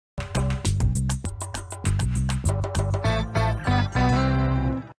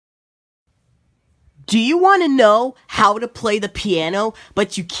Do you want to know how to play the piano,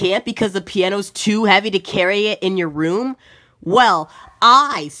 but you can't because the piano's too heavy to carry it in your room? Well,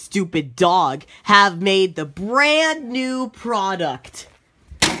 I, stupid dog, have made the brand new product.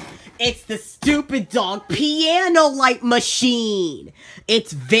 It's the Stupid Dog Piano Light Machine.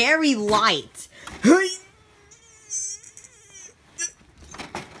 It's very light.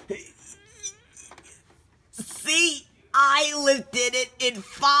 See, I lifted it in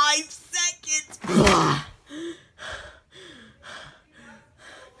 5 seconds.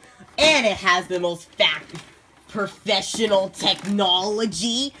 And it has the most professional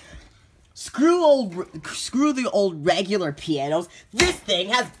technology. Screw the old regular pianos. This thing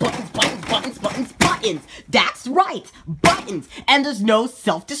has buttons. That's right, buttons. And there's no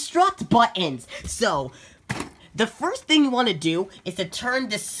self-destruct buttons. So, the first thing you want to do is to turn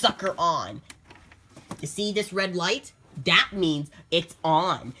this sucker on. You see this red light? That means it's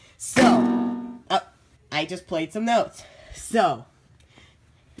on. So, I just played some notes. So,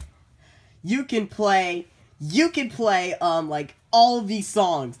 you can play, like, all of these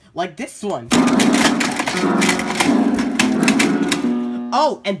songs. Like this one.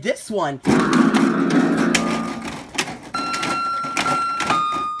 Oh, and this one.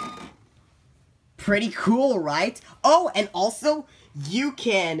 Pretty cool, right? Oh, and also, you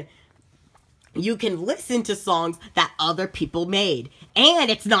can listen to songs that other people made.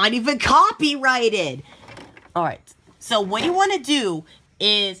 And it's not even copyrighted. Alright, so what you want to do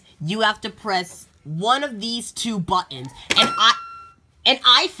is you have to press one of these two buttons. And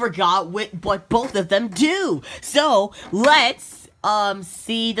I forgot what both of them do. So, let's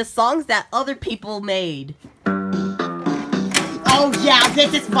see the songs that other people made. Oh yeah,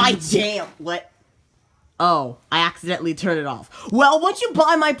 this is my jam. What? Oh, I accidentally turned it off. Well, once you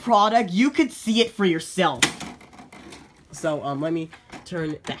buy my product, you could see it for yourself. So, let me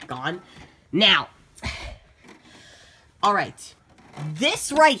turn it back on. Now, alright.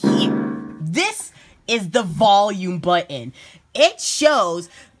 This right here, this is the volume button. It shows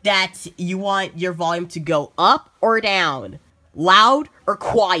that you want your volume to go up or down, loud or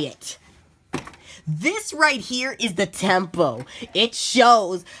quiet. This right here is the tempo. It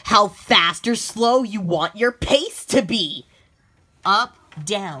shows how fast or slow you want your pace to be. Up,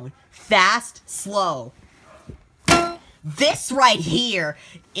 down, fast, slow. This right here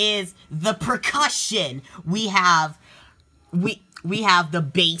is the percussion. We have the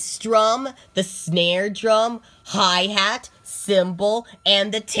bass drum, the snare drum, hi-hat, cymbal,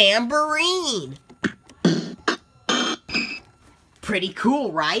 and the tambourine. Pretty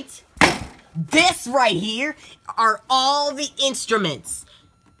cool, right? This right here are all the instruments.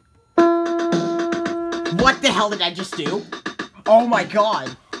 What the hell did I just do? Oh my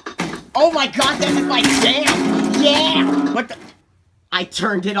god. Oh my god, this is my jam! Yeah! What the? I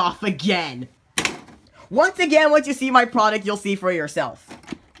turned it off again. Once again, once you see my product, you'll see for yourself.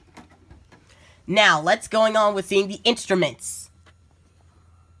 Now, let's going on with seeing the instruments.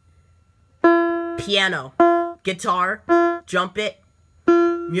 Piano, guitar, trumpet,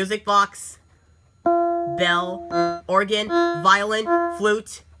 music box, bell, organ, violin,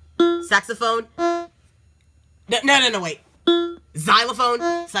 flute, saxophone. No, wait.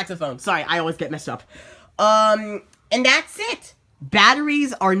 Xylophone, saxophone. Sorry, I always get messed up. And that's it.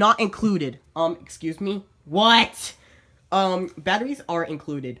 Batteries are not included. Excuse me? What? Batteries are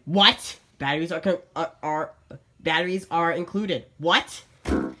included. What? Batteries batteries are included. What?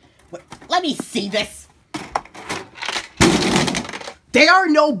 Let me see this. There are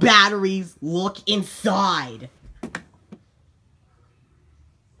no batteries. Look inside. I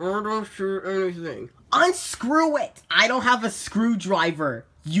don't see anything. Unscrew it. I don't have a screwdriver.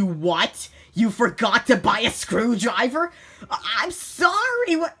 You what? You forgot to buy a screwdriver? I'm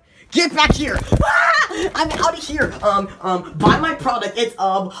sorry. What? Get back here. Ah! I'm out of here. Buy my product. It's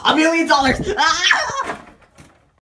 $1 million. Ah!